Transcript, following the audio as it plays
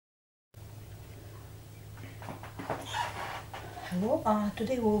Hello,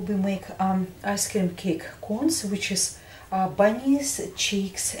 today we will be make ice cream cake cones, which is bunnies,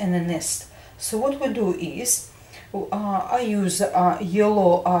 cheeks and a nest. So what we do is I use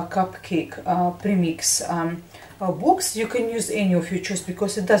yellow cupcake premix box. You can use any of your choice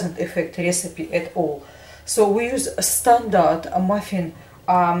because it doesn't affect recipe at all. So we use a standard muffin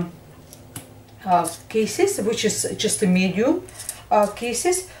cases, which is just a medium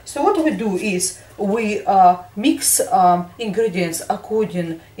cases. So what we do is we mix ingredients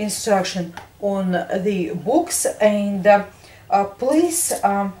according instruction on the box and place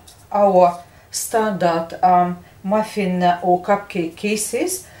our standard muffin or cupcake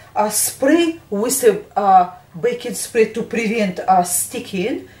cases, spray with a baking spray to prevent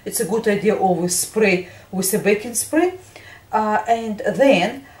sticking. It's a good idea always spray with a baking spray, and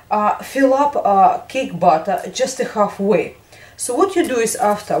then fill up cake batter just halfway. So what you do is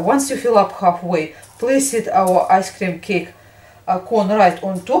once you fill up halfway, place it our ice cream cake cone right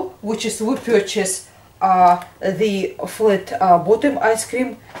on top, which is we purchase the flat bottom ice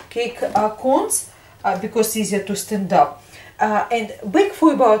cream cake cones because it's easier to stand up, and bake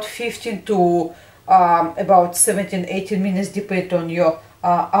for about 15 to about 17-18 minutes, depend on your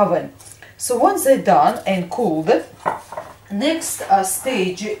oven. So once they're done and cooled, next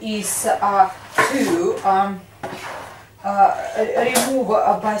stage is to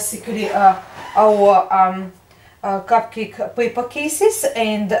remove basically our cupcake paper cases,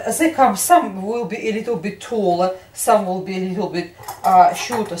 and they come, some will be a little bit taller, some will be a little bit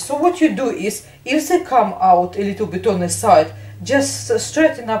shorter. So what you do is, if they come out a little bit on the side, just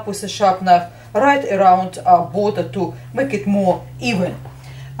straighten up with a sharp knife right around border to make it more even.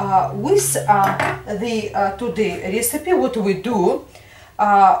 With the today recipe, what we do,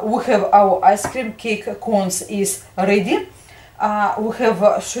 we have our ice cream cake cones is ready. We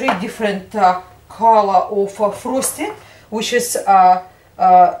have 3 different color of frosting, which is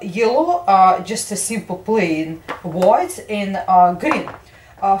yellow, just a simple plain white, and green.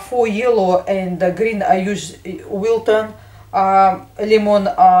 For yellow and green I use Wilton lemon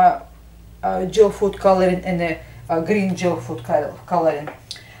gel food coloring and green gel food coloring.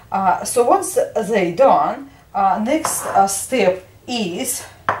 So once they're done, next step is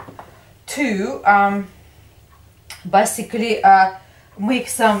to basically make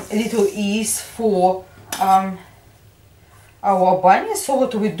some little ease for our bunnies. So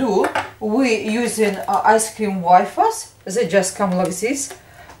what we do, we using ice cream wafers. They just come like this.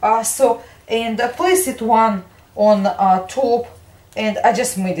 And place it one on top, and I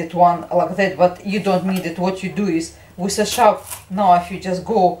just made it one like that, but you don't need it. What you do is with a sharp knife you just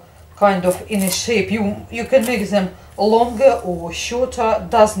go kind of in a shape. You can make them longer or shorter,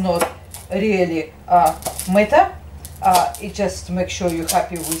 does not really matter. It just make sure you're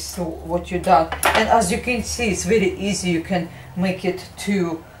happy with what you've done. And as you can see, it's very easy. You can make it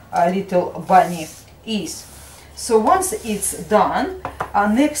to a little bunny ease. So once it's done, our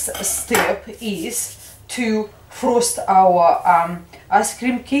next step is to frost our ice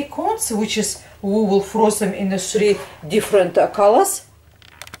cream cake cones, which is we will frost them in the 3 different colors.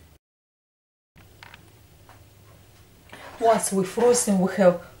 Once we frost them, we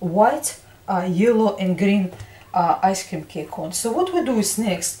have white, yellow and green ice cream cake cones. So what we do is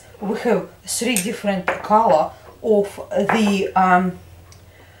next, we have 3 different color of the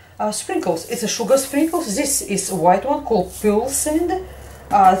sprinkles. It's a sugar sprinkles. This is a white one called pearl sand.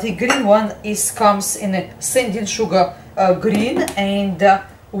 The green one comes in a sanding sugar green, and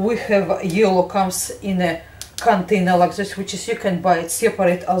we have yellow comes in a container like this, which is you can buy it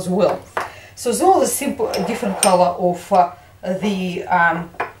separate as well. So those are the simple different color of the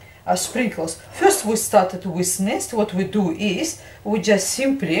sprinkles. First we started with nest. What we do is we just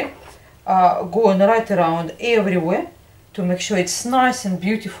simply go right around everywhere to make sure it's nice and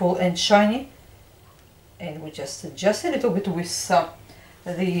beautiful and shiny, and we just adjust a little bit with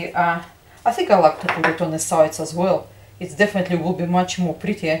the I think I like to put it on the sides as well. It definitely will be much more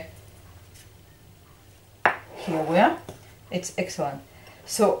prettier. Here we are. It's excellent.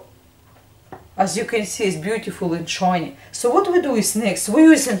 So as you can see, it's beautiful and shiny. So what we do is next,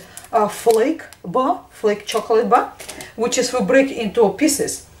 we're using a flake chocolate bar, which is we break into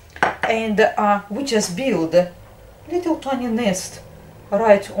pieces, and we just build a little tiny nest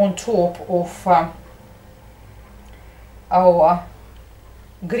right on top of our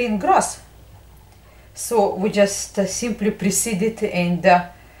green grass. So we just simply precede it and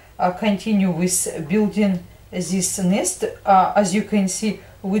continue with building this nest. As you can see,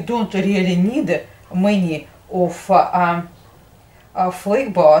 we don't really need many of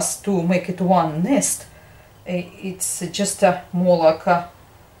flake bars to make it one nest. It's just more like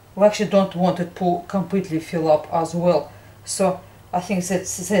we actually don't want it to completely fill up as well. So I think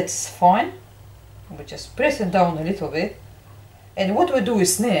that's fine. We just press it down a little bit. And what we do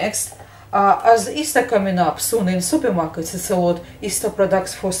is next, as Easter coming up soon in supermarkets, it's a lot Easter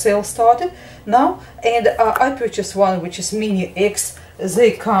products for sale started now, and I purchased one which is mini eggs.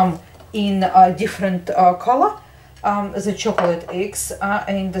 They come in a different color, the chocolate eggs,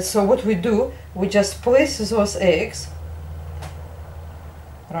 and so what we do, we just place those eggs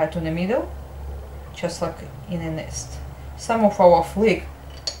right in the middle, just like in a nest. Some of our flake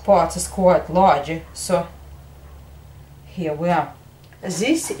parts is quite large, so here we are.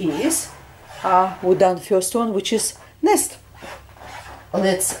 This is we done first one, which is nest.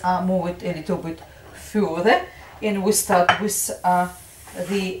 Let's move it a little bit further, and we start with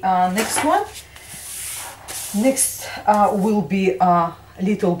the next one. Next will be a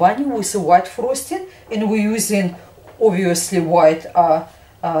little bunny with a white frosting, and we're using obviously white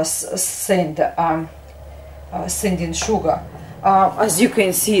sanding sugar. As you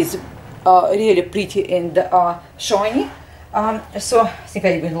can see, it's really pretty and shiny. So I think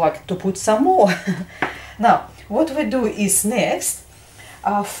I even like to put some more. Now, what we do is next,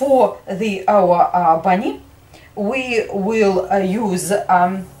 for our bunny, we will use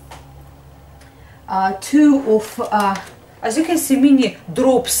two of, as you can see, mini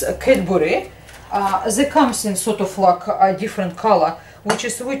drops Cadbury. They comes in sort of like a different color, which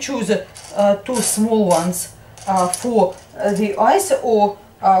is we choose two small ones for the eyes, or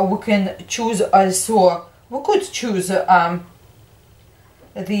we can choose also, we could choose I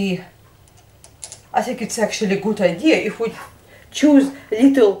think it's actually a good idea if we choose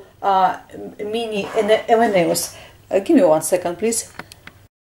little mini M&Ms. Give me 1 second, please.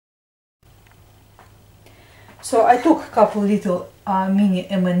 So I took a couple little mini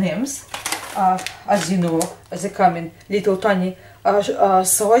M&Ms. As you know, they come in little tiny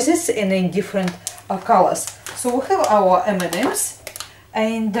sizes and in different colors. So we have our M&Ms,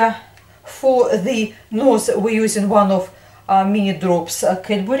 and for the nose we're using one of mini drops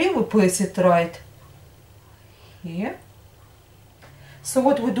Cadbury. We place it right here. So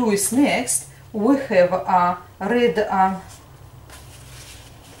what we do is next, we have a red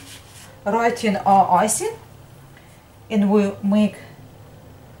writing icing, and we make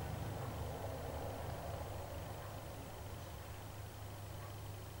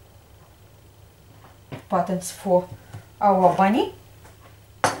patterns for our bunny.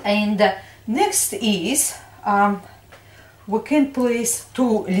 And next is we can place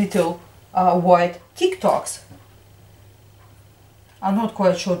two little white tic-tacs. I'm not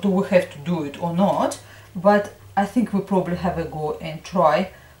quite sure do we have to do it or not, but I think we probably have a go and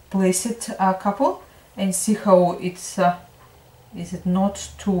try place it a couple and see how it's is it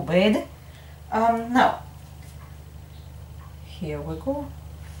not too bad. Now here we go.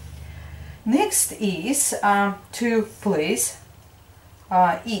 Next is to place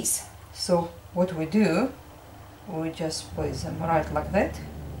E's. So what we do, we just place them right like that,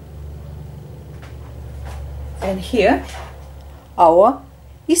 and here our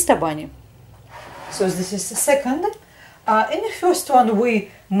Easter bunny. So this is the second. In the first one we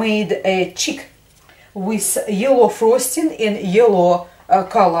made a chick with yellow frosting and yellow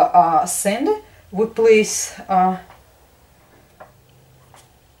color sand. We place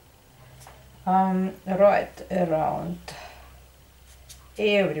right around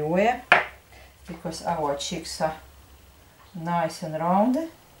everywhere, because our chicks are nice and round.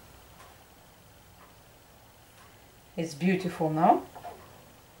 It's beautiful now.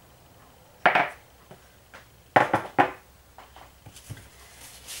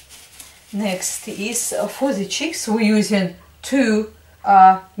 Next is for the chicks we're using two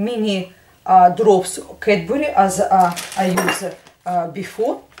mini drops Cadbury, as I used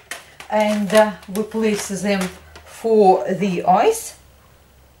before, and we place them for the eyes.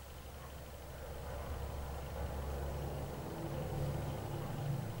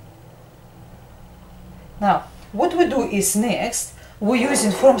 Now what we do is next, we're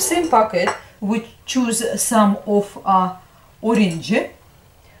using from same packet, we choose some of orange.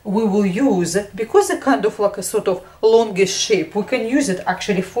 We will use, because it's kind of like a sort of longish shape, we can use it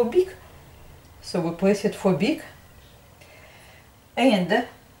actually for big. So we place it for big. And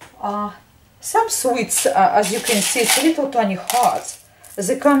some sweets, as you can see, it's little tiny hearts.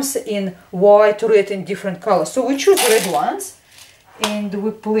 They comes in white, red, and different colors. So we choose red ones and we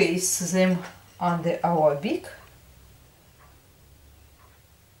place them under our beak.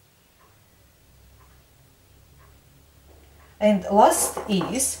 And last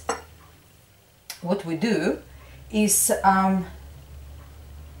is, what we do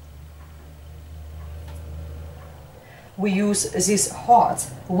we use these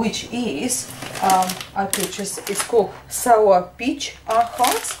hearts, which is I purchased. It's called sour peach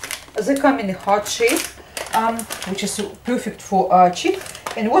hearts. They come in a heart shape, which is perfect for cheek.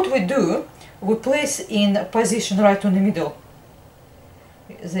 And what we do, we place in position right in the middle.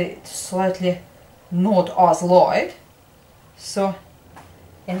 They slightly not as light. So,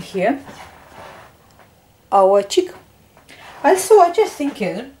 and here our cheek. Also, I just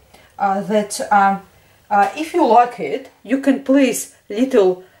thinking that if you like it, you can place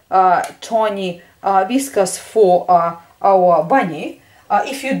little tiny whiskers for our bunny.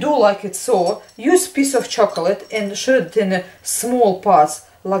 If you do like it, so use piece of chocolate and shred it in small parts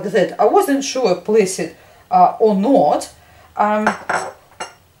like that. I wasn't sure place it or not,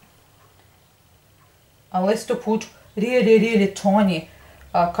 unless to put really tiny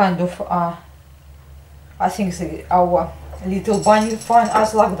kind of I think our little bunny find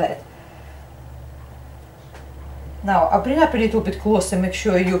us like that. Now I bring up a little bit closer, make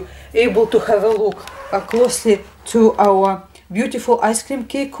sure you're able to have a look closely to our beautiful ice cream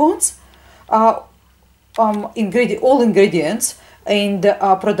cake cones. All ingredients and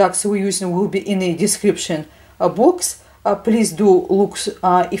products we're using will be in the description box. Please do look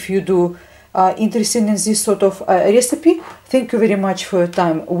if you do interested in this sort of recipe. Thank you very much for your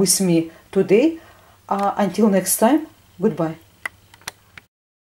time with me today. Until next time, goodbye.